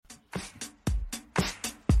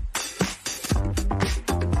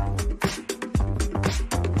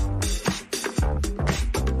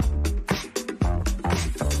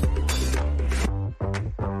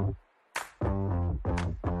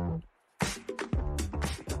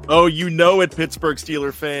Oh, you know it, Pittsburgh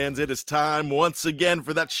Steelers fans. It is time once again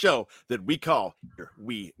for that show that we call Here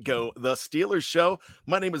We Go, the Steelers Show.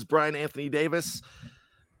 My name is Brian Anthony Davis.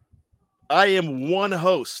 I am one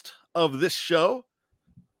host of this show.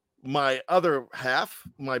 My other half,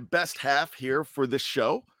 my best half here for this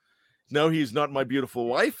show. No, he's not my beautiful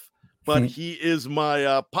wife, but he is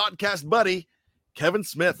my podcast buddy, Kevin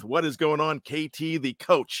Smith. What is going on, KT, the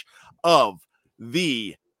coach of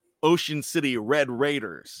the Ocean City Red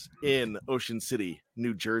Raiders in Ocean City,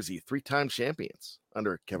 New Jersey, 3-time champions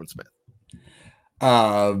under Kevin Smith?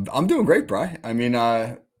 I'm doing great, Bri. I mean,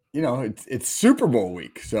 it's Super Bowl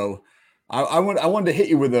week, so I wanted to hit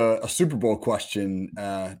you with a Super Bowl question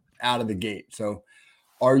out of the gate. So,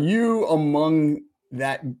 are you among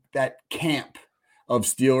that camp of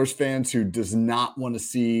Steelers fans who does not want to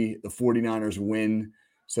see the 49ers win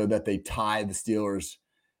so that they tie the Steelers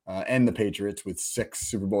and the Patriots with 6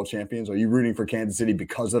 Super Bowl champions? Are you rooting for Kansas City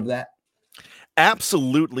because of that?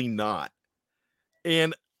 Absolutely not.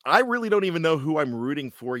 And I really don't even know who I'm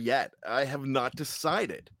rooting for yet. I have not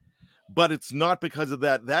decided. But it's not because of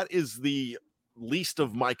that. That is the least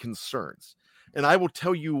of my concerns. And I will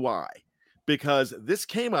tell you why. Because this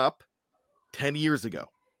came up 10 years ago.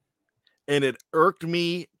 And it irked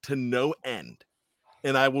me to no end.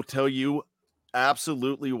 And I will tell you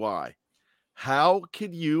absolutely why. How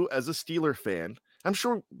could you, as a Steeler fan, I'm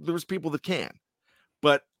sure there's people that can,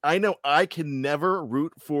 but I know I can never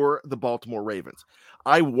root for the Baltimore Ravens.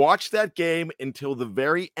 I watched that game until the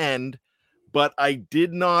very end, but I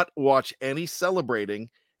did not watch any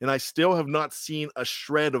celebrating, and I still have not seen a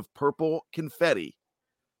shred of purple confetti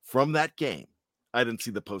from that game. I didn't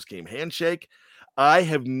see the post-game handshake. I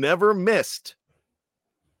have never missed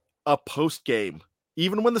a post-game,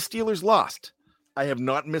 even when the Steelers lost. I have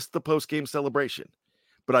not missed the post-game celebration,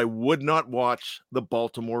 but I would not watch the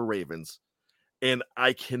Baltimore Ravens, and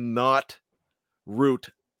I cannot root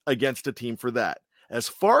against a team for that. As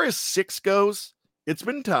far as 6 goes, it's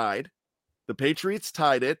been tied. The Patriots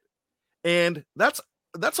tied it, and that's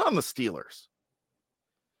on the Steelers.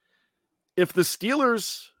 If the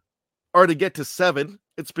Steelers are to get to 7,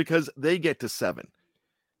 it's because they get to 7.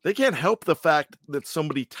 They can't help the fact that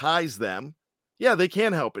somebody ties them. Yeah, they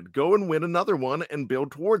can help it. Go and win another one and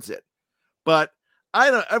build towards it. But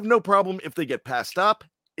I have no problem if they get passed up,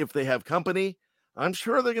 if they have company. I'm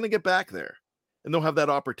sure they're going to get back there, and they'll have that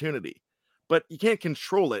opportunity. But you can't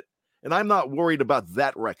control it, and I'm not worried about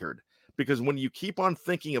that record, because when you keep on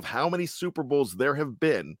thinking of how many Super Bowls there have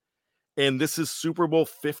been, and this is Super Bowl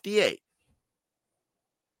 58,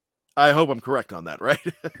 I hope I'm correct on that, right?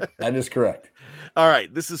 That is correct. All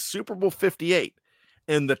right, this is Super Bowl 58,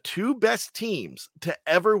 and the 2 best teams to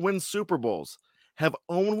ever win Super Bowls have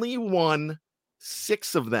only won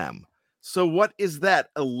 6 of them. So what is that,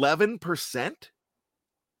 11%?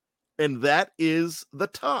 And that is the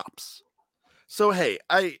tops. So, hey,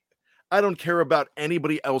 I don't care about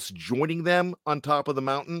anybody else joining them on top of the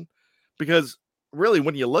mountain, because really,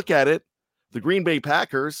 when you look at it, the Green Bay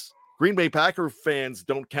Packer fans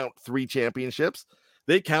don't count 3 championships.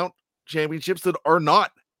 They count championships that are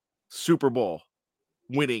not Super Bowl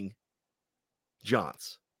winning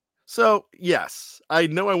Johns. So, yes, I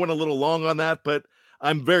know I went a little long on that, but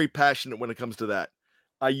I'm very passionate when it comes to that.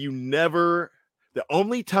 The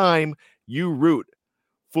only time you root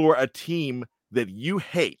for a team that you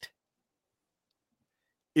hate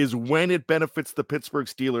is when it benefits the Pittsburgh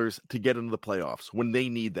Steelers to get into the playoffs, when they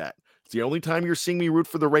need that. It's the only time you're seeing me root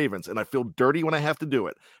for the Ravens, and I feel dirty when I have to do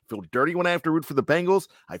it. I feel dirty when I have to root for the Bengals.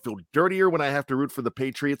 I feel dirtier when I have to root for the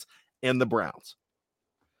Patriots and the Browns.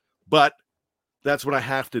 But that's what I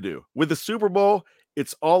have to do. With the Super Bowl,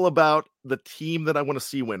 it's all about the team that I want to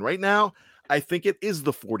see win. Right now, I think it is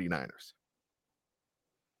the 49ers.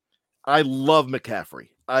 I love McCaffrey.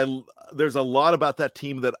 There's a lot about that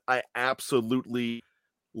team that I absolutely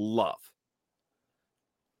love.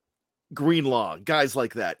 Greenlaw, guys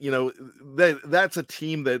like that. That's a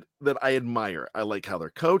team that I admire. I like how they're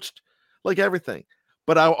coached, like everything.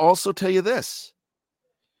 But I'll also tell you this.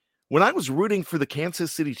 When I was rooting for the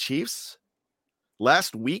Kansas City Chiefs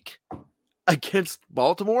last week against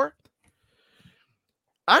Baltimore,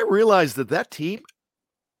 I realized that team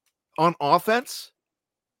on offense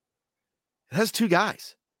has 2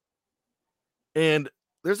 guys. And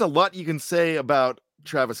there's a lot you can say about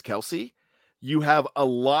Travis Kelce. You have a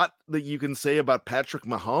lot that you can say about Patrick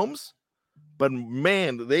Mahomes. But,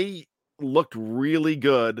 man, they looked really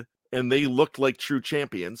good, and they looked like true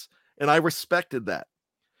champions. And I respected that.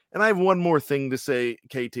 And I have one more thing to say,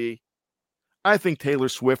 KT. I think Taylor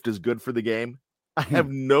Swift is good for the game. I have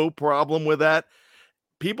no problem with that.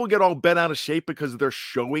 People get all bent out of shape because they're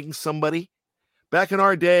showing somebody. Back in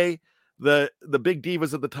our day, the big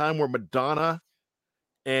divas at the time were Madonna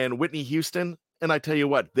and Whitney Houston. And I tell you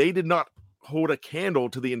what, they did not hold a candle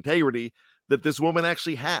to the integrity that this woman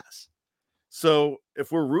actually has. So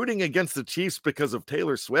if we're rooting against the Chiefs because of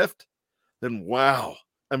Taylor Swift, then wow.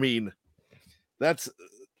 I mean, that's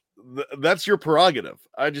your prerogative.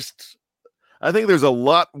 I think there's a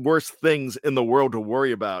lot worse things in the world to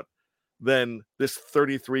worry about than this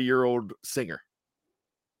 33-year-old singer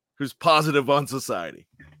who's positive on society.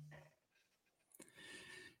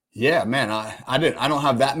 Yeah, man, I don't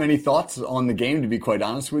have that many thoughts on the game, to be quite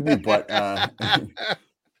honest with you, but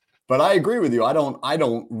but I agree with you. I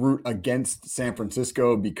don't root against San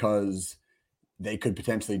Francisco because they could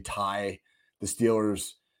potentially tie the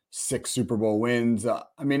Steelers' 6 Super Bowl wins. I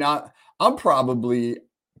mean, I'm probably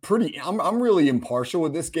I'm really impartial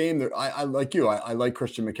with this game. I like you. I like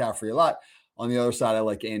Christian McCaffrey a lot. On the other side, I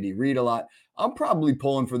like Andy Reid a lot. I'm probably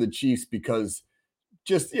pulling for the Chiefs because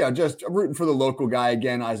just rooting for the local guy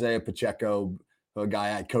again, Isaiah Pacheco, a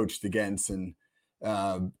guy I coached against and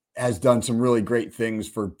has done some really great things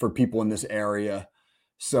for people in this area.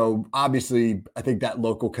 So obviously, I think that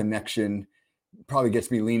local connection probably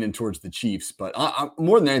gets me leaning towards the Chiefs. But I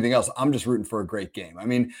more than anything else, I'm just rooting for a great game. I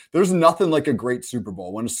mean, there's nothing like a great Super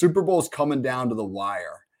Bowl. When a Super Bowl is coming down to the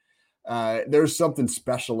wire, there's something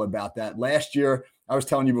special about that. Last year, I was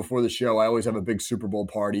telling you before the show, I always have a big Super Bowl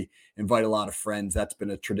party, invite a lot of friends. That's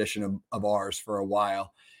been a tradition of ours for a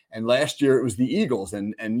while. And last year it was the Eagles,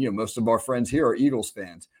 and most of our friends here are Eagles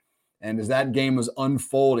fans. And as that game was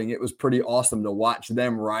unfolding, it was pretty awesome to watch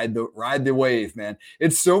them ride the wave, man.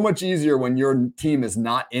 It's so much easier when your team is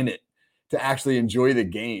not in it to actually enjoy the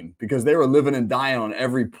game because they were living and dying on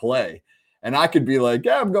every play. And I could be like,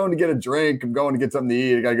 yeah, I'm going to get a drink. I'm going to get something to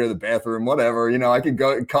eat. I got to go to the bathroom, whatever. I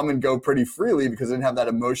could come and go pretty freely because I didn't have that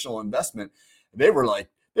emotional investment. They were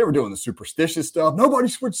doing the superstitious stuff. Nobody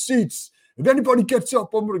switch seats. If anybody gets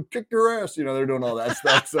up, I'm going to kick your ass. They're doing all that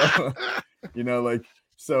stuff. So,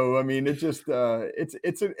 so, I mean, it just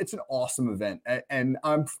it's an awesome event. And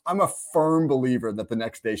I'm a firm believer that the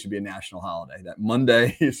next day should be a national holiday, that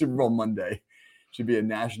Monday, Super Bowl Monday, should be a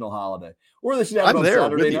national holiday. Or they should have it on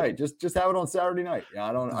Saturday night. Just have it on Saturday night.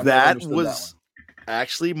 Yeah, I've that was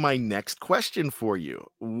actually my next question for you.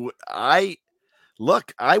 I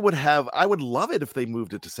would love it if they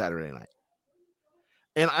moved it to Saturday night.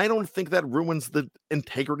 And I don't think that ruins the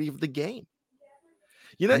integrity of the game.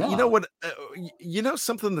 You know what?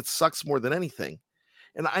 Something that sucks more than anything.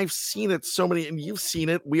 And I've seen it so many, and you've seen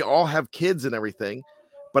it. We all have kids and everything,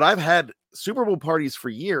 but I've had Super Bowl parties for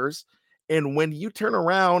years. And when you turn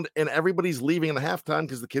around and everybody's leaving in the halftime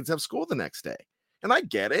because the kids have school the next day, and I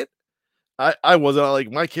get it. I wasn't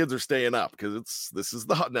like, my kids are staying up because this is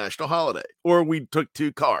the national holiday, or we took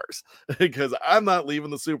 2 cars because I'm not leaving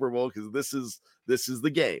the Super Bowl because this is the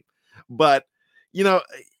game. But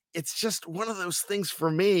it's just one of those things for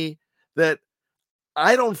me that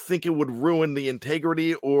I don't think it would ruin the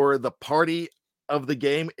integrity or the party of the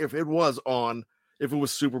game if it was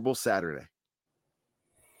Super Bowl Saturday.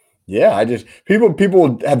 Yeah,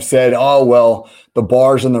 people have said, oh, well, the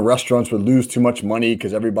bars and the restaurants would lose too much money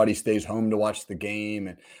because everybody stays home to watch the game.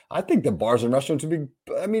 And I think the bars and restaurants would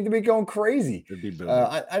be going crazy.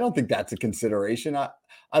 I don't think that's a consideration. I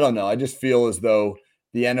don't know. I just feel as though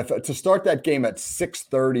the NFL, to start that game at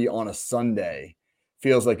 6:30 on a Sunday,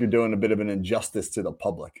 feels like you're doing a bit of an injustice to the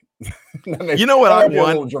public. You know what I want? A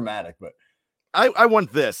little dramatic, but I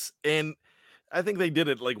want this. And I think they did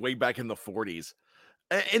it like way back in the 40s.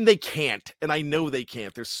 And they can't. And I know they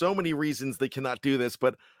can't. There's so many reasons they cannot do this,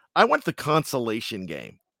 but I want the consolation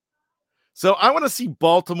game. So I want to see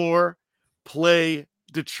Baltimore play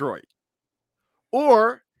Detroit.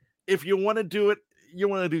 Or if you want to do it, you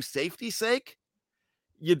want to do safety's sake,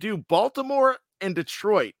 you do Baltimore and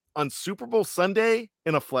Detroit on Super Bowl Sunday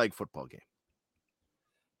in a flag football game.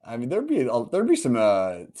 I mean, there'd be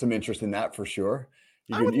some interest in that for sure.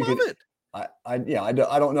 I would love it. I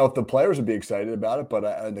don't know if the players would be excited about it,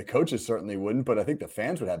 but the coaches certainly wouldn't. But I think the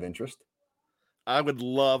fans would have interest. I would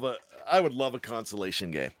love a consolation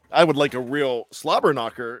game. I would like a real slobber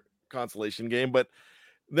knocker consolation game, but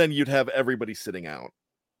then you'd have everybody sitting out.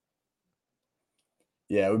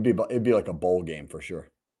 Yeah, it'd be like a bowl game for sure.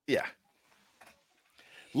 Yeah.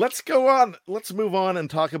 Let's go on. Let's move on and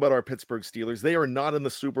talk about our Pittsburgh Steelers. They are not in the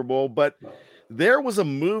Super Bowl, but there was a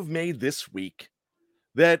move made this week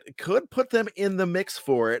that could put them in the mix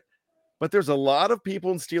for it. But there's a lot of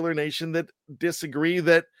people in Steeler Nation that disagree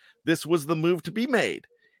that this was the move to be made.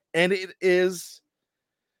 And it is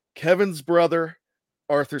Kevin's brother,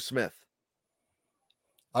 Arthur Smith.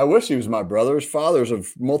 I wish he was my brother. His father's a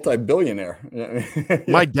multi-billionaire.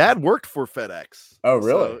 My Yeah. dad worked for FedEx. Oh, really?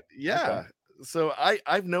 So Okay. yeah. So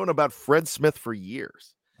I've known about Fred Smith for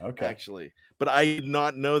years, Okay. actually. But I did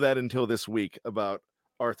not know that until this week about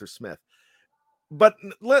Arthur Smith. But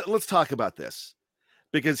let's talk about this.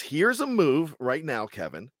 Because here's a move right now,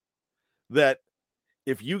 Kevin, that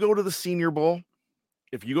if you go to the Senior Bowl,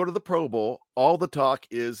 if you go to the Pro Bowl, all the talk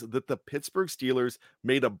is that the Pittsburgh Steelers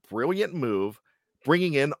made a brilliant move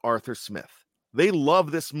bringing in Arthur Smith. They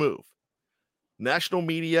love this move. National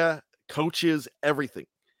media, coaches, everything,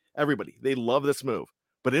 everybody, they love this move.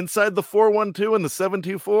 But inside the 412 and the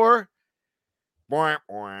 724,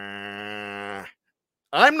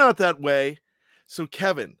 I'm not that way. So,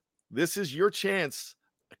 Kevin, this is your chance,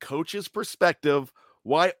 a coach's perspective,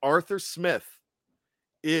 why Arthur Smith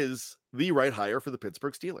is the right hire for the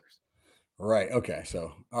Pittsburgh Steelers. Right. Okay.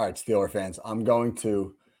 So, all right, Steeler fans, I'm going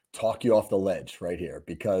to talk you off the ledge right here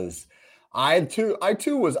because I too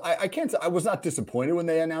was, I can't, I was not disappointed when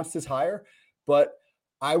they announced his hire, but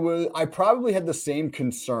I probably had the same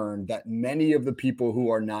concern that many of the people who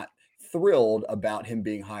are not thrilled about him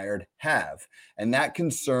being hired have. And that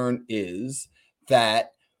concern is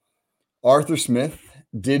that Arthur Smith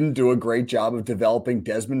didn't do a great job of developing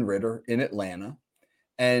Desmond Ridder in Atlanta.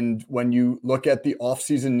 And when you look at the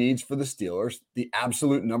offseason needs for the Steelers, the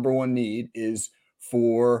absolute number one need is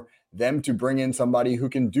for them to bring in somebody who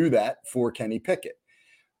can do that for Kenny Pickett.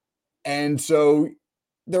 And so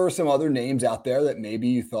there were some other names out there that maybe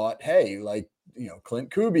you thought, hey, like,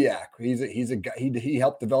 Clint Kubiak, he's a guy, he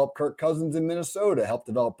helped develop Kirk Cousins in Minnesota, helped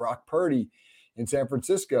develop Brock Purdy in San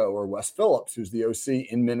Francisco, or Wes Phillips, who's the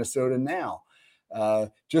OC in Minnesota now.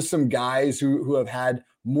 Just some guys who have had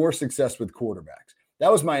more success with quarterbacks.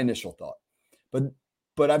 That was my initial thought.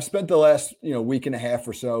 But I've spent the last week and a half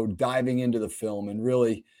or so diving into the film and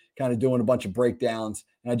really kind of doing a bunch of breakdowns.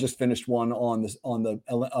 And I just finished one on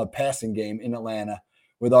the passing game in Atlanta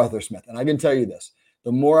with Arthur Smith. And I can tell you this: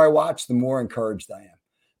 the more I watch, the more encouraged I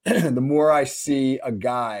am. The more I see a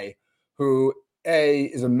guy who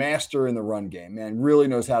is a master in the run game, man, really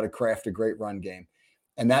knows how to craft a great run game.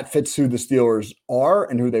 And that fits who the Steelers are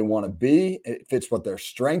and who they want to be. It fits what their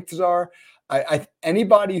strengths are. I think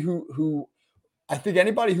anybody who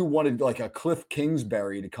wanted like a Cliff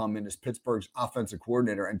Kingsbury to come in as Pittsburgh's offensive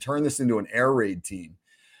coordinator and turn this into an air raid team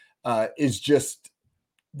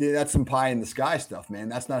that's some pie in the sky stuff, man.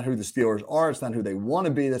 That's not who the Steelers are. It's not who they want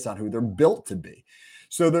to be. That's not who they're built to be.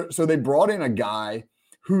 So they brought in a guy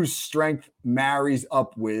whose strength marries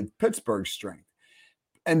up with Pittsburgh's strength.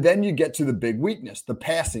 And then you get to the big weakness, the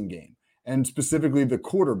passing game, and specifically the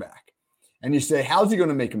quarterback. And you say, how's he going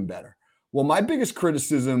to make him better? Well, my biggest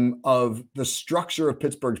criticism of the structure of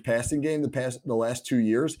Pittsburgh's passing game the last 2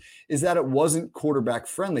 years is that it wasn't quarterback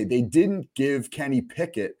friendly. They didn't give Kenny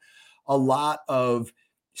Pickett a lot of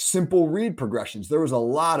simple read progressions. There was a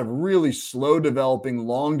lot of really slow developing,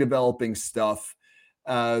 long developing stuff.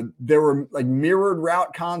 There were like mirrored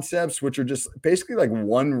route concepts, which are just basically like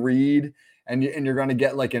one read, and you're going to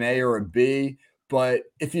get like an A or a B. But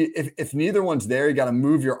if neither one's there, you got to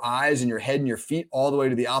move your eyes and your head and your feet all the way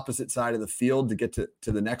to the opposite side of the field to get to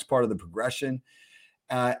the next part of the progression.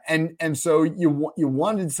 And so you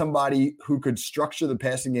wanted somebody who could structure the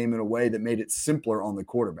passing game in a way that made it simpler on the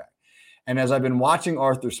quarterback. And as I've been watching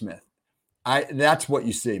Arthur Smith, that's what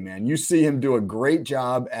you see, man. You see him do a great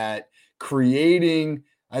job at creating,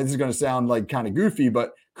 this is going to sound like kind of goofy,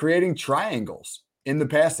 but creating triangles in the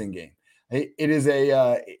passing game.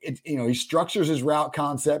 He structures his route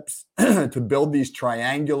concepts to build these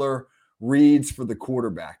triangular reads for the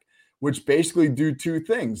quarterback, which basically do two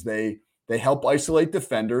things. They help isolate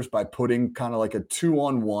defenders by putting kind of like a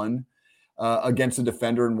 2-on-1 against a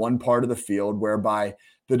defender in one part of the field, whereby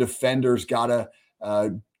the defender's got to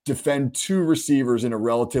defend two receivers in a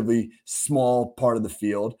relatively small part of the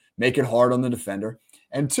field, make it hard on the defender.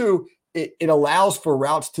 And two, it allows for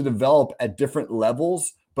routes to develop at different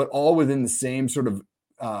levels, but all within the same sort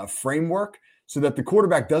of framework, so that the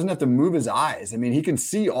quarterback doesn't have to move his eyes. I mean, he can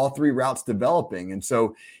see all three routes developing, and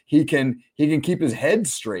so he can keep his head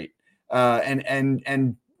straight, and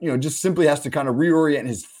just simply has to kind of reorient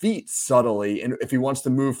his feet subtly, and if he wants to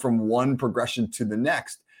move from one progression to the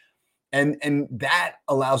next, and that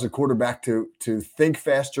allows a quarterback to think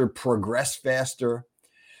faster, progress faster.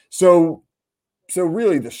 So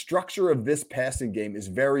really, the structure of this passing game is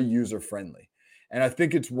very user friendly. And I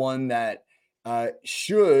think it's one that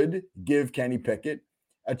should give Kenny Pickett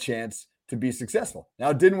a chance to be successful. Now,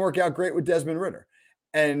 it didn't work out great with Desmond Ridder.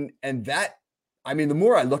 And that, I mean, the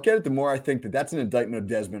more I look at it, the more I think that that's an indictment of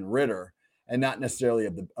Desmond Ridder and not necessarily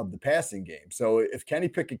of the passing game. So if Kenny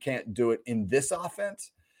Pickett can't do it in this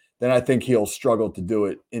offense, then I think he'll struggle to do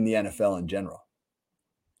it in the NFL in general.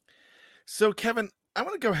 So, Kevin, I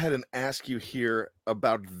want to go ahead and ask you here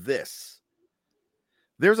about this.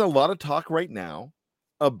 There's a lot of talk right now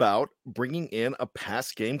about bringing in a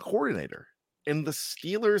pass game coordinator, and the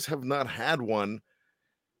Steelers have not had one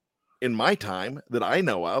in my time that I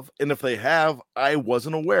know of. And if they have, I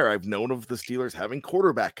wasn't aware. I've known of the Steelers having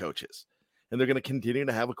quarterback coaches, and they're going to continue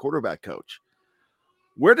to have a quarterback coach.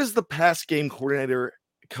 Where does the pass game coordinator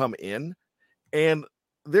come in? And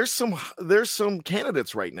there's some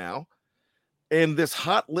candidates right now, and this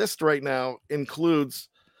hot list right now includes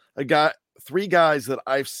three guys that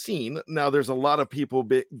I've seen. Now, there's a lot of people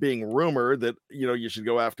being rumored that, you should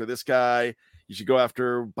go after this guy. You should go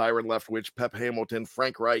after Byron Leftwich, Pep Hamilton,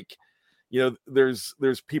 Frank Reich. There's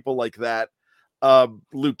people like that.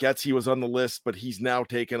 Luke Getsy was on the list, but he's now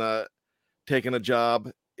taken a job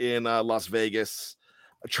in Las Vegas.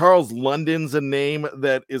 Charles London's a name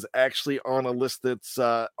that is actually on a list that's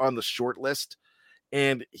on the short list,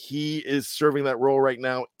 and he is serving that role right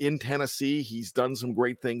now in Tennessee. He's done some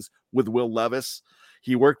great things with Will Levis.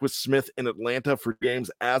 He worked with Smith in Atlanta for games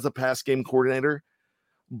as a pass game coordinator.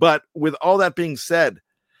 But with all that being said,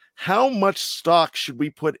 how much stock should we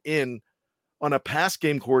put in on a pass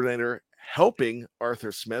game coordinator helping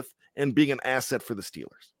Arthur Smith and being an asset for the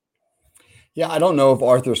Steelers? Yeah, I don't know if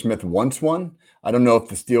Arthur Smith wants one. I don't know if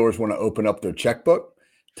the Steelers want to open up their checkbook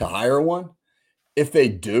to hire one. If they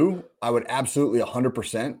do, I would absolutely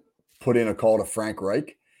 100% put in a call to Frank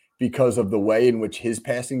Reich because of the way in which his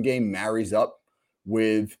passing game marries up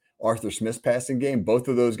with Arthur Smith's passing game. Both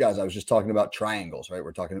of those guys, I was just talking about triangles, right?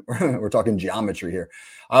 We're talking geometry here.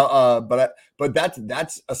 But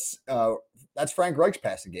that's Frank Reich's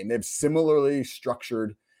passing game. They have similarly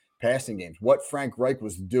structured passing games. What Frank Reich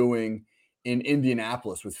was doing in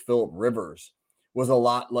Indianapolis with Phillip Rivers was a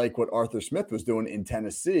lot like what Arthur Smith was doing in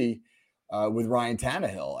Tennessee with Ryan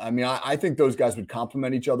Tannehill. I mean, I think those guys would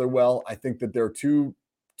complement each other well. I think that there are two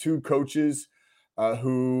coaches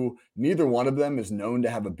who neither one of them is known to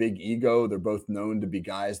have a big ego. They're both known to be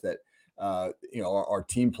guys that are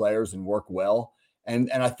team players and work well. And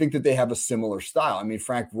I think that they have a similar style. I mean,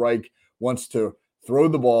 Frank Reich wants to throw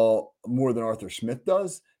the ball more than Arthur Smith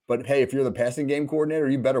does. But hey, if you're the passing game coordinator,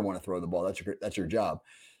 you better want to throw the ball. That's your job.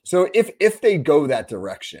 So if they go that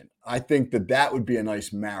direction, I think that would be a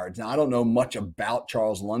nice marriage. Now, I don't know much about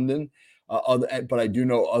Charles London, but I do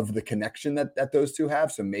know of the connection that those two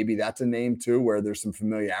have. So maybe that's a name too, where there's some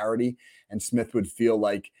familiarity, and Smith would feel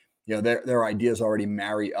like their ideas already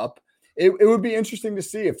marry up. It would be interesting to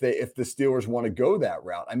see if the Steelers want to go that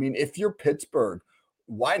route. I mean, if you're Pittsburgh,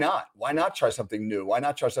 why not? Why not try something new? Why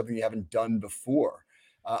not try something you haven't done before?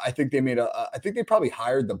 I think they probably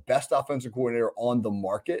hired the best offensive coordinator on the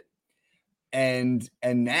market. And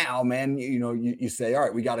now, man, you say, all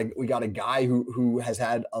right, we got a guy who has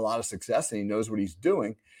had a lot of success and he knows what he's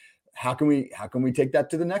doing. How can we take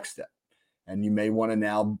that to the next step? And you may want to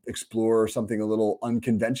now explore something a little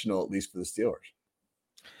unconventional, at least for the Steelers.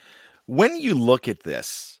 When you look at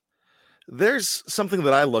this, there's something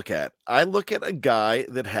that I look at. I look at a guy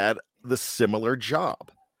that had the similar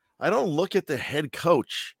job. I don't look at the head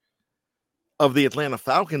coach of the Atlanta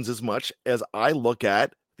Falcons as much as I look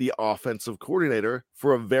at the offensive coordinator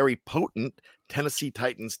for a very potent Tennessee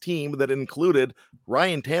Titans team that included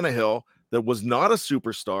Ryan Tannehill, that was not a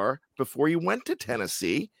superstar before he went to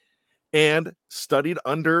Tennessee and studied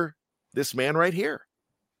under this man right here.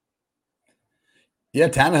 Yeah,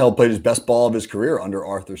 Tannehill played his best ball of his career under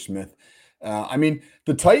Arthur Smith. I mean,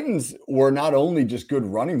 the Titans were not only just good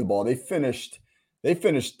running the ball, they finished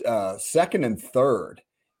second and third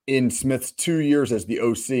in Smith's 2 years as the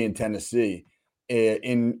OC in Tennessee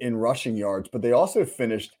in rushing yards, but they also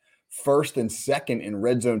finished first and second in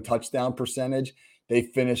red zone touchdown percentage. They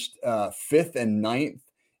finished fifth and ninth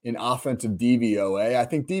in offensive DVOA. I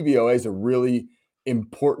think DVOA is a really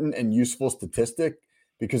important and useful statistic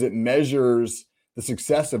because it measures the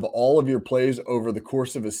success of all of your plays over the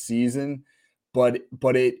course of a season, but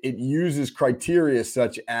it uses criteria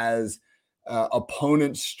such as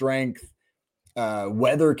opponent strength,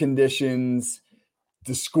 weather conditions,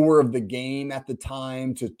 the score of the game at the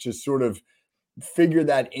time to sort of figure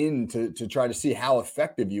that in to try to see how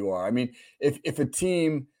effective you are. I mean, if a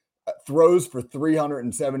team throws for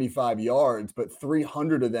 375 yards, but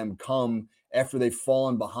 300 of them come after they've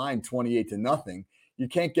fallen behind 28-0, you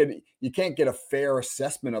can't get a fair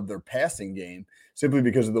assessment of their passing game simply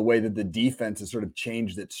because of the way that the defense has sort of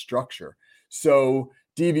changed its structure. So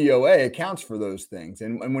DVOA accounts for those things.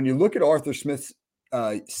 And when you look at Arthur Smith's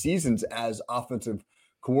seasons as offensive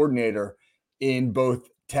coordinator in both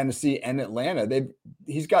Tennessee and Atlanta,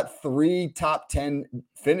 he's got 3 top 10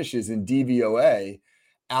 finishes in DVOA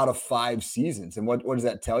out of 5 seasons. And what does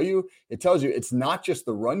that tell you? It tells you it's not just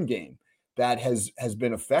the run game that has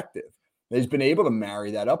been effective. He's been able to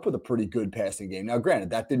marry that up with a pretty good passing game. Now,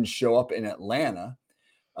 granted, that didn't show up in Atlanta,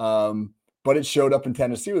 but it showed up in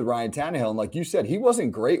Tennessee with Ryan Tannehill. And like you said, he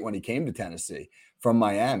wasn't great when he came to Tennessee from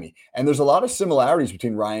Miami. And there's a lot of similarities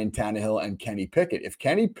between Ryan Tannehill and Kenny Pickett. If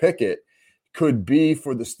Kenny Pickett could be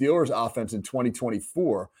for the Steelers offense in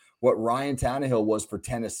 2024 what Ryan Tannehill was for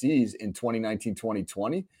Tennessee's in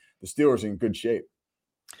 2019-2020, the Steelers are in good shape.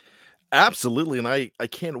 Absolutely, and I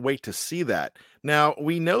can't wait to see that. Now,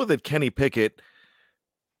 we know that Kenny Pickett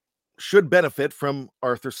should benefit from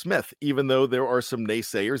Arthur Smith, even though there are some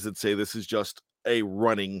naysayers that say this is just a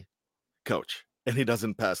running coach and he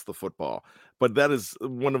doesn't pass the football. But that is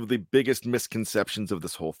one of the biggest misconceptions of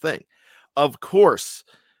this whole thing. Of course,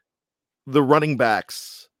 the running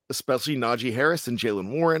backs, especially Najee Harris and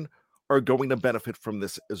Jaylen Warren, are going to benefit from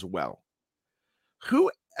this as well.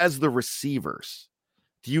 Who, as the receivers,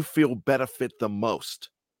 do you feel benefit the most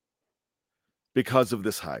because of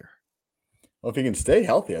this hire? Well, if he can stay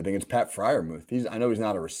healthy, I think it's Pat Freiermuth. I know he's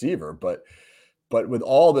not a receiver, but with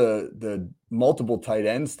all the multiple tight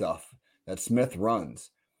end stuff that Smith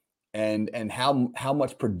runs, and how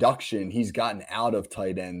much production he's gotten out of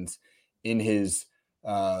tight ends in his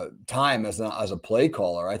time as a play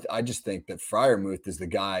caller, I just think that Freiermuth is the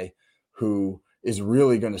guy who is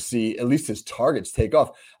really going to see at least his targets take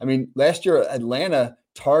off. I mean, last year Atlanta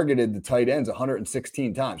targeted the tight ends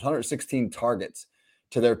 116 times, 116 targets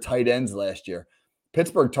to their tight ends last year.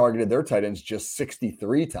 Pittsburgh targeted their tight ends just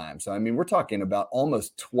 63 times. So, I mean, we're talking about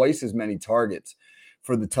almost twice as many targets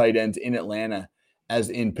for the tight ends in Atlanta as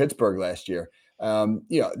in Pittsburgh last year.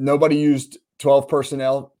 Nobody used 12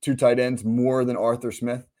 personnel, 2 tight ends more than Arthur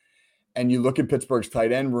Smith. And you look at Pittsburgh's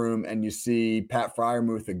tight end room and you see Pat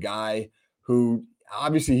Freiermuth, a guy who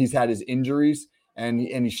obviously he's had his injuries and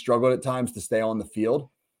he struggled at times to stay on the field,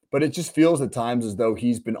 but it just feels at times as though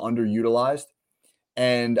he's been underutilized.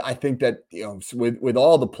 And I think that, with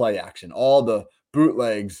all the play action, all the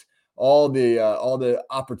bootlegs, all the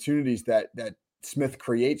opportunities that Smith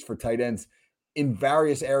creates for tight ends in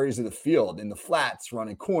various areas of the field, in the flats,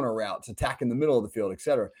 running corner routes, attacking the middle of the field, et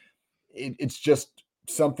cetera, it's just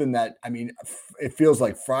something that, I mean, it feels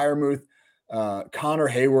like Freiermuth. Connor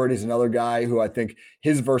Hayward is another guy who I think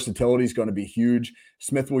his versatility is going to be huge.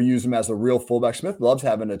 Smith will use him as a real fullback. Smith loves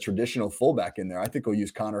having a traditional fullback in there. I think he'll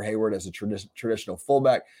use Connor Hayward as a traditional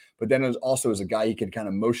fullback, but then also as a guy he can kind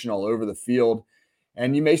of motion all over the field.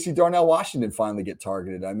 And you may see Darnell Washington finally get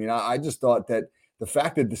targeted. I mean, I just thought that the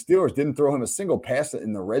fact that the Steelers didn't throw him a single pass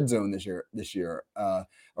in the red zone this year,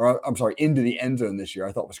 into the end zone this year,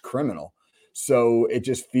 I thought was criminal. So it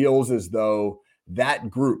just feels as though that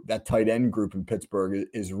group, that tight end group in Pittsburgh,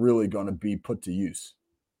 is really going to be put to use.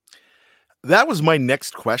 That was my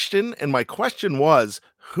next question. And my question was,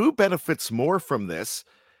 who benefits more from this,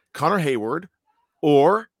 Connor Hayward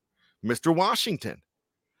or Mr. Washington?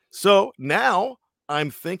 So now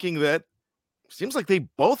I'm thinking that seems like they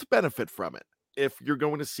both benefit from it. If you're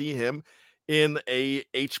going to see him in a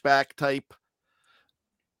H-back type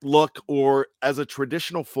look or as a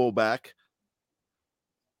traditional fullback.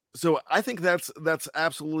 So I think that's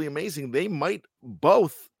absolutely amazing. They might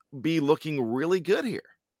both be looking really good here.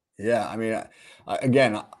 Yeah, I mean,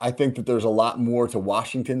 again, I think that there's a lot more to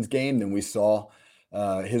Washington's game than we saw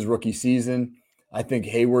his rookie season. I think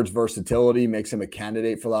Hayward's versatility makes him a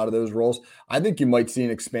candidate for a lot of those roles. I think you might see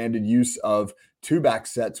an expanded use of 2-back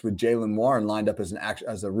sets with Jaylen Warren lined up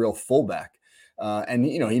as a real fullback. And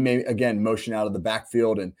he may, again, motion out of the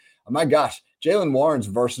backfield. And my gosh, Jaylen Warren's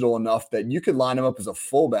versatile enough that you could line him up as a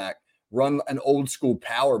fullback, run an old school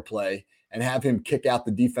power play, and have him kick out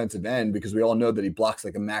the defensive end because we all know that he blocks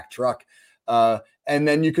like a Mack truck. And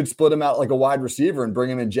then you could split him out like a wide receiver and bring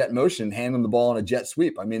him in jet motion, hand him the ball on a jet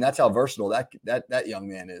sweep. I mean, that's how versatile that young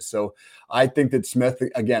man is. So I think that Smith,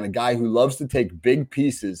 again, a guy who loves to take big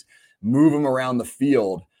pieces, move them around the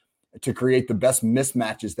field to create the best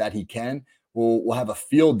mismatches that he can, will have a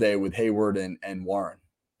field day with Hayward and Warren.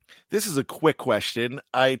 This is a quick question.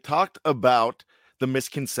 I talked about the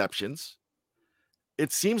misconceptions.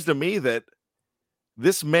 It seems to me that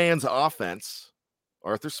this man's offense,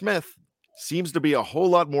 Arthur Smith, seems to be a whole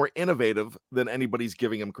lot more innovative than anybody's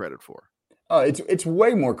giving him credit for. It's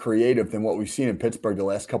way more creative than what we've seen in Pittsburgh the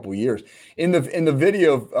last couple of years. In the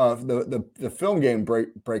video of the film game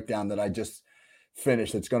breakdown that I just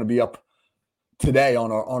finished, that's going to be up today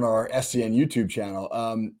on our SCN YouTube channel.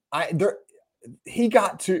 He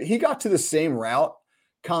got to the same route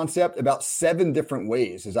concept about 7 different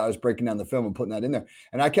ways as I was breaking down the film and putting that in there.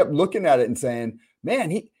 And I kept looking at it and saying,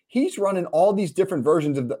 man, he's running all these different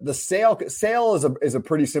versions of the sail. Sail is a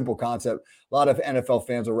pretty simple concept. A lot of NFL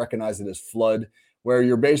fans will recognize it as flood, where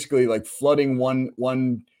you're basically like flooding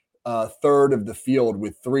one third of the field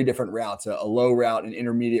with 3 different routes, a low route, an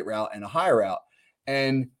intermediate route, and a high route.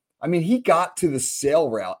 And I mean, he got to the sail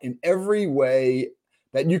route in every way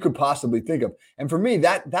that you could possibly think of. And for me,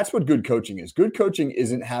 that's what good coaching is. Good coaching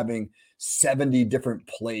isn't having 70 different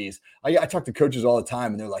plays. I talk to coaches all the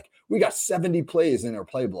time and they're like, we got 70 plays in our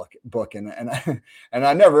playbook.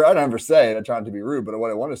 I never say it. I try not to be rude, but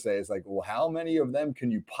what I want to say is like, well, how many of them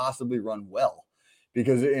can you possibly run well?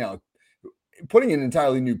 Because, putting in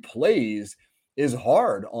entirely new plays is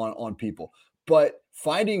hard on people, but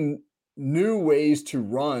finding new ways to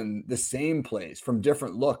run the same plays from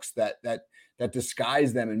different looks that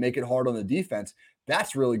disguise them and make it hard on the defense,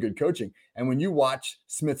 that's really good coaching. And when you watch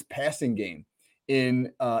Smith's passing game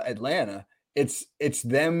in Atlanta, it's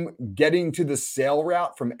them getting to the sail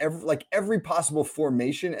route from every possible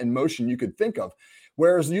formation and motion you could think of.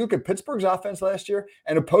 Whereas you look at Pittsburgh's offense last year,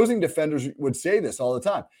 and opposing defenders would say this all the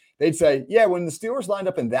time. They'd say, yeah, when the Steelers lined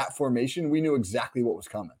up in that formation, we knew exactly what was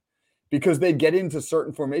coming, because they get into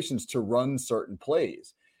certain formations to run certain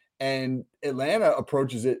plays. And Atlanta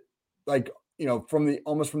approaches it like, from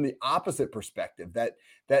the opposite perspective, that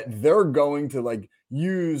they're going to like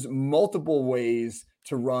use multiple ways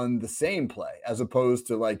to run the same play, as opposed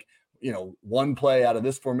to like, one play out of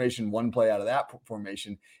this formation, one play out of that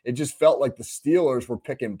formation. It just felt like the Steelers were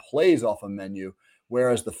picking plays off a menu,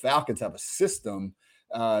 whereas the Falcons have a system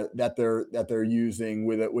that they're using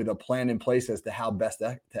with a plan in place as to how best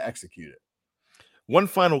to execute it. One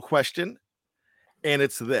final question, and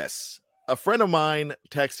it's this. A friend of mine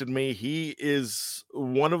texted me. He is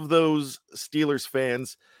one of those Steelers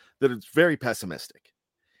fans that is very pessimistic.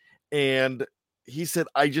 And he said,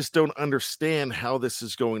 I just don't understand how this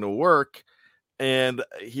is going to work. And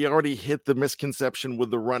he already hit the misconception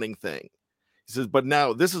with the running thing. He says, but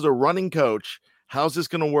now this is a running coach. How's this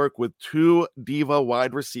going to work with 2 diva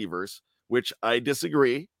wide receivers, which I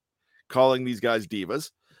disagree, calling these guys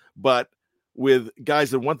divas, but with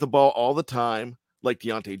guys that want the ball all the time, like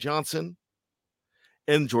Deontay Johnson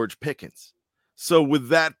and George Pickens. So with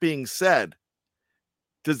that being said,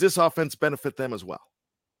 does this offense benefit them as well?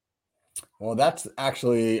 Well, that's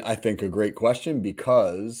actually, I think, a great question,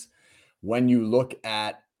 because when you look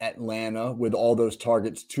at Atlanta with all those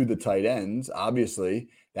targets to the tight ends, obviously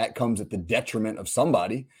that comes at the detriment of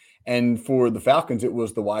somebody. And for the Falcons, it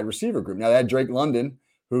was the wide receiver group. Now, they had Drake London,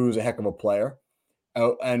 who's a heck of a player,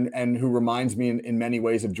 and who reminds me in many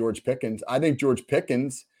ways of George Pickens. I think George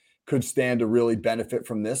Pickens could stand to really benefit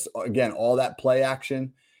from this. Again, all that play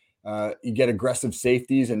action. You get aggressive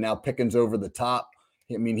safeties, and now Pickens over the top.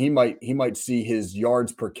 I mean, he might see his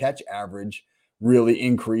yards per catch average really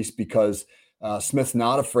increase, because Smith's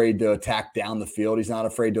not afraid to attack down the field. He's not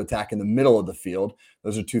afraid to attack in the middle of the field.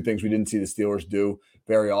 Those are 2 things we didn't see the Steelers do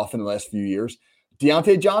very often in the last few years.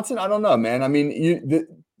 Deontay Johnson, I don't know, man. I mean,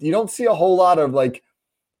 you don't see a whole lot of like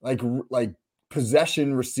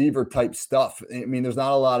possession receiver type stuff. I mean, there's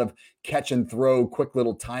not a lot of catch and throw, quick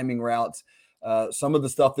little timing routes. Some of the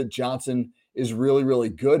stuff that Johnson is really, really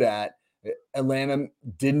good at, Atlanta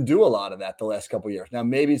didn't do a lot of that the last couple of years. Now,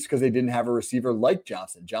 maybe it's because they didn't have a receiver like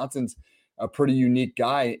Johnson. Johnson's a pretty unique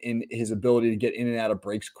guy in his ability to get in and out of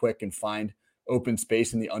breaks quick and find open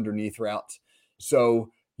space in the underneath routes.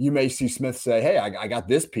 So you may see Smith say, hey, I got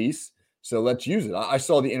this piece, so let's use it. I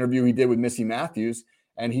saw the interview he did with Missy Matthews,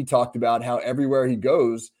 and he talked about how everywhere he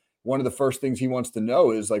goes, one of the first things he wants to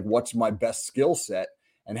know is like, what's my best skill set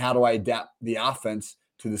and how do I adapt the offense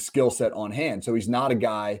to the skill set on hand? So he's not a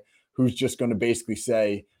guy who's just going to basically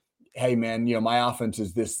say, hey man, my offense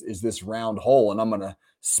is this round hole and I'm going to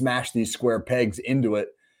smash these square pegs into it.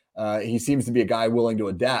 He seems to be a guy willing to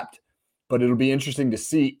adapt, but it'll be interesting to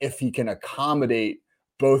see if he can accommodate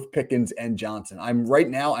both Pickens and Johnson.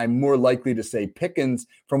 I'm more likely to say Pickens,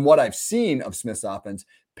 from what I've seen of Smith's offense.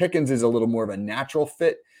 Pickens is a little more of a natural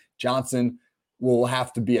fit. Johnson will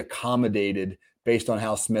have to be accommodated based on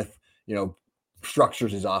how Smith,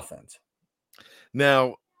 structures his offense.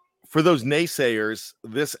 Now, for those naysayers,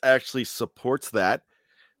 this actually supports that.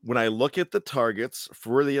 When I look at the targets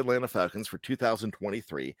for the Atlanta Falcons for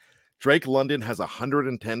 2023, Drake London has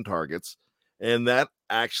 110 targets, and that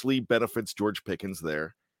actually benefits George Pickens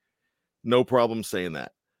there. No problem saying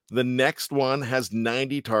that. The next one has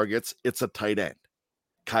 90 targets. It's a tight end,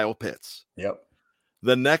 Kyle Pitts. Yep.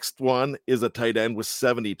 The next one is a tight end with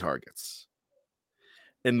 70 targets.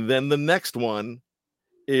 And then the next one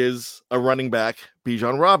is a running back,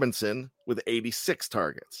 Bijan Robinson, with 86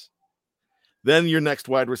 targets. Then your next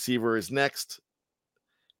wide receiver is next.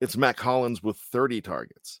 It's Matt Collins with 30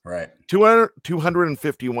 targets. Right.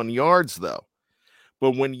 251 yards, though.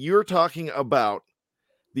 But when you're talking about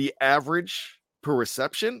the average per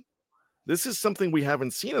reception, this is something we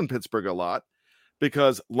haven't seen in Pittsburgh a lot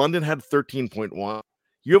because London had 13.1.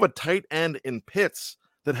 You have a tight end in Pitts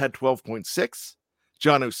that had 12.6.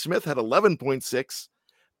 Jonnu Smith had 11.6.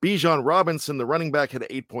 Bijan Robinson, the running back, had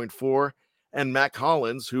 8.4. And Matt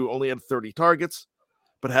Collins, who only had 30 targets,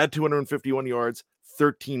 but had 251 yards,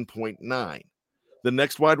 13.9. The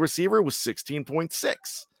next wide receiver was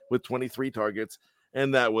 16.6 with 23 targets,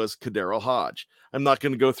 and that was KhaDarel Hodge. I'm not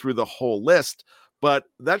going to go through the whole list, but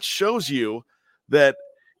that shows you that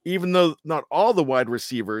even though not all the wide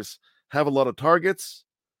receivers have a lot of targets,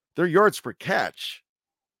 their yards per catch,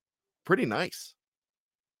 pretty nice.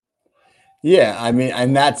 Yeah, I mean,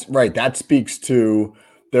 and that's right. That speaks to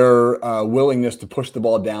their willingness to push the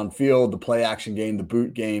ball downfield, the play action game, the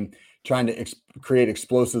boot game, trying to create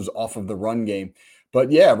explosives off of the run game. But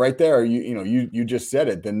yeah, right there, you just said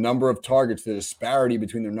it. The number of targets, the disparity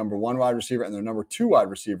between their number one wide receiver and their number two wide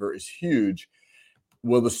receiver is huge.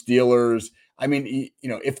 Will the Steelers, I mean,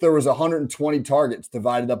 if there was 120 targets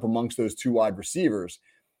divided up amongst those two wide receivers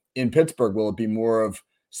in Pittsburgh, will it be more of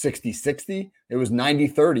 60-60? It was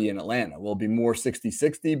 90-30 in Atlanta. Will it be more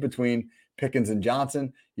 60-60 between Pickens and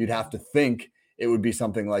Johnson? You'd have to think it would be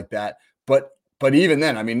something like that. But even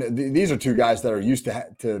then, I mean, these are two guys that are used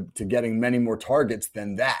to getting many more targets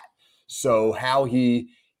than that. So how he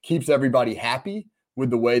keeps everybody happy with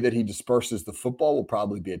the way that he disperses the football will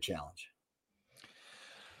probably be a challenge.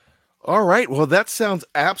 All right. Well, that sounds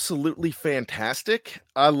absolutely fantastic.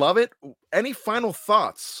 I love it. Any final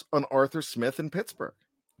thoughts on Arthur Smith in Pittsburgh?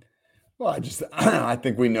 Well, I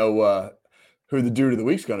think we know who the dude of the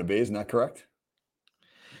week's going to be. Isn't that correct?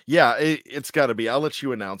 Yeah, it's got to be. I'll let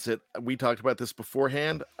you announce it. We talked about this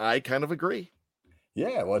beforehand. I kind of agree.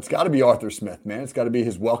 Yeah, well, it's got to be Arthur Smith, man. It's got to be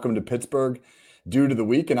his welcome to Pittsburgh dude of the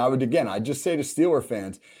week. And I'd just say to Steeler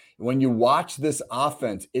fans, when you watch this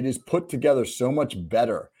offense, it is put together so much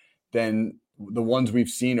better than the ones we've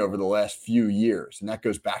seen over the last few years. And that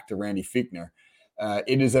goes back to Randy Fichtner.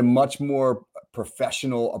 It is a much more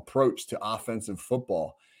professional approach to offensive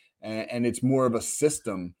football. And it's more of a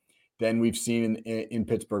system than we've seen in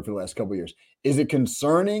Pittsburgh for the last couple of years. Is it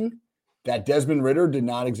concerning that Desmond Ridder did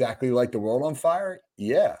not exactly light the world on fire?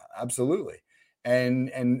 Yeah, absolutely. And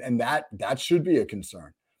that should be a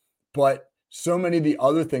concern. But so many of the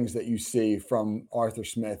other things that you see from Arthur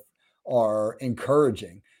Smith are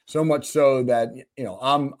encouraging. So much so that,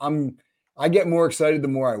 I get more excited the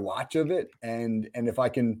more I watch of it. And if I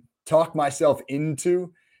can talk myself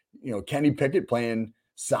into, Kenny Pickett playing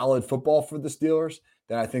solid football for the Steelers,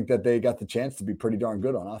 then I think that they got the chance to be pretty darn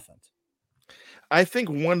good on offense. I think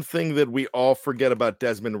one thing that we all forget about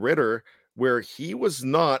Desmond Ridder, where he was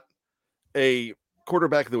not a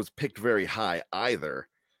quarterback that was picked very high either.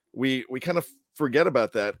 We kind of forget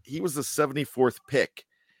about that. He was the 74th pick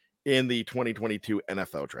in the 2022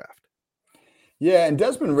 NFL draft. Yeah, and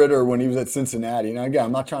Desmond Ridder, when he was at Cincinnati, and again,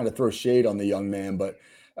 I'm not trying to throw shade on the young man, but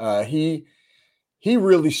he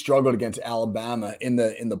really struggled against Alabama in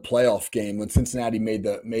the playoff game when Cincinnati made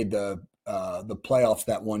the playoffs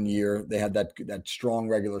that one year. They had that strong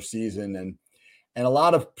regular season, and a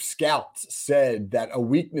lot of scouts said that a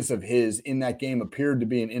weakness of his in that game appeared to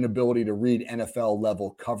be an inability to read NFL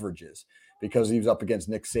level coverages because he was up against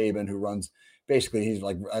Nick Saban, who runs basically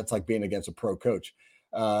it's like being against a pro coach.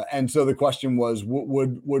 And so the question was,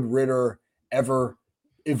 would Ridder ever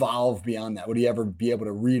evolve beyond that? Would he ever be able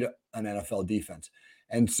to read an NFL defense?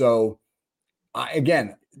 And so,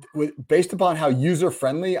 based upon how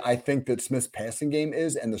user-friendly I think that Smith's passing game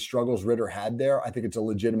is and the struggles Ridder had there, I think it's a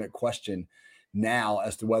legitimate question now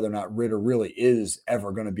as to whether or not Ridder really is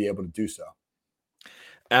ever going to be able to do so.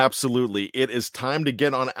 Absolutely. It is time to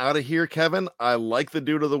get on out of here, Kevin. I like the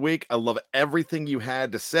dude of the week. I love everything you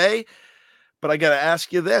had to say, but I got to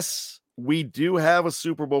ask you this. We do have a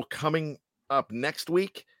Super Bowl coming up next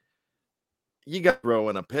week. You got to throw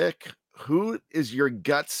in a pick. Who is your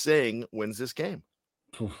gut saying wins this game?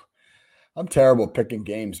 I'm terrible at picking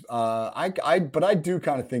games. But I do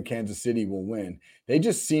kind of think Kansas City will win. They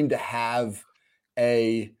just seem to have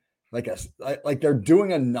like they're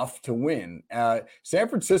doing enough to win. San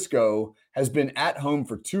Francisco has been at home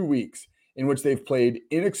for 2 weeks in which they've played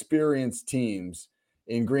inexperienced teams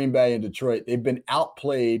in Green Bay and Detroit. They've been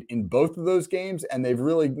outplayed in both of those games, and they've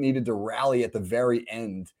really needed to rally at the very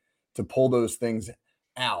end to pull those things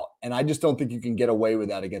out. And I just don't think you can get away with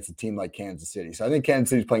that against a team like Kansas City. So I think Kansas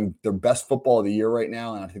City's playing their best football of the year right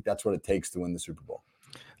now. And I think that's what it takes to win the Super Bowl.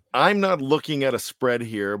 I'm not looking at a spread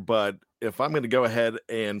here, but if I'm going to go ahead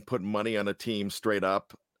and put money on a team straight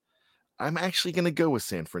up, I'm actually going to go with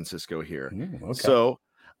San Francisco here. Okay. So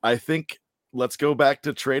I think let's go back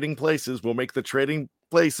to trading places. We'll make the trading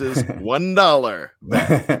places $1.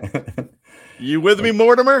 You with me,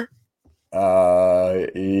 Mortimer?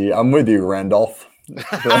 Yeah, I'm with you, Randolph.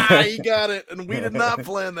 You got it. And we did not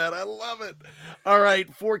plan that. I love it. All right.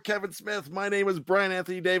 For Kevin Smith, my name is Brian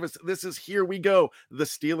Anthony Davis. This is Here We Go, the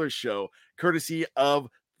Steelers Show, courtesy of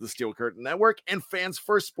the Steel Curtain Network and Fans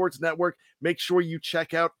First Sports Network. Make sure you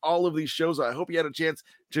check out all of these shows. I hope you had a chance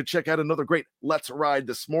to check out another great Let's Ride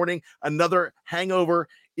this morning. Another hangover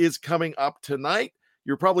is coming up tonight.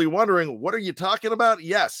 You're probably wondering, what are you talking about?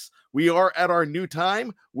 Yes, we are at our new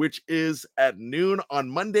time, which is at noon on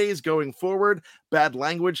Mondays going forward. Bad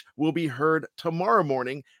language will be heard tomorrow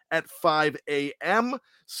morning at 5 a.m.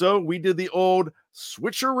 So we did the old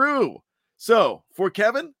switcheroo. So for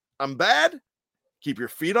Kevin, I'm bad. Keep your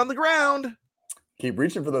feet on the ground. Keep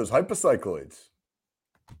reaching for those hypocycloids.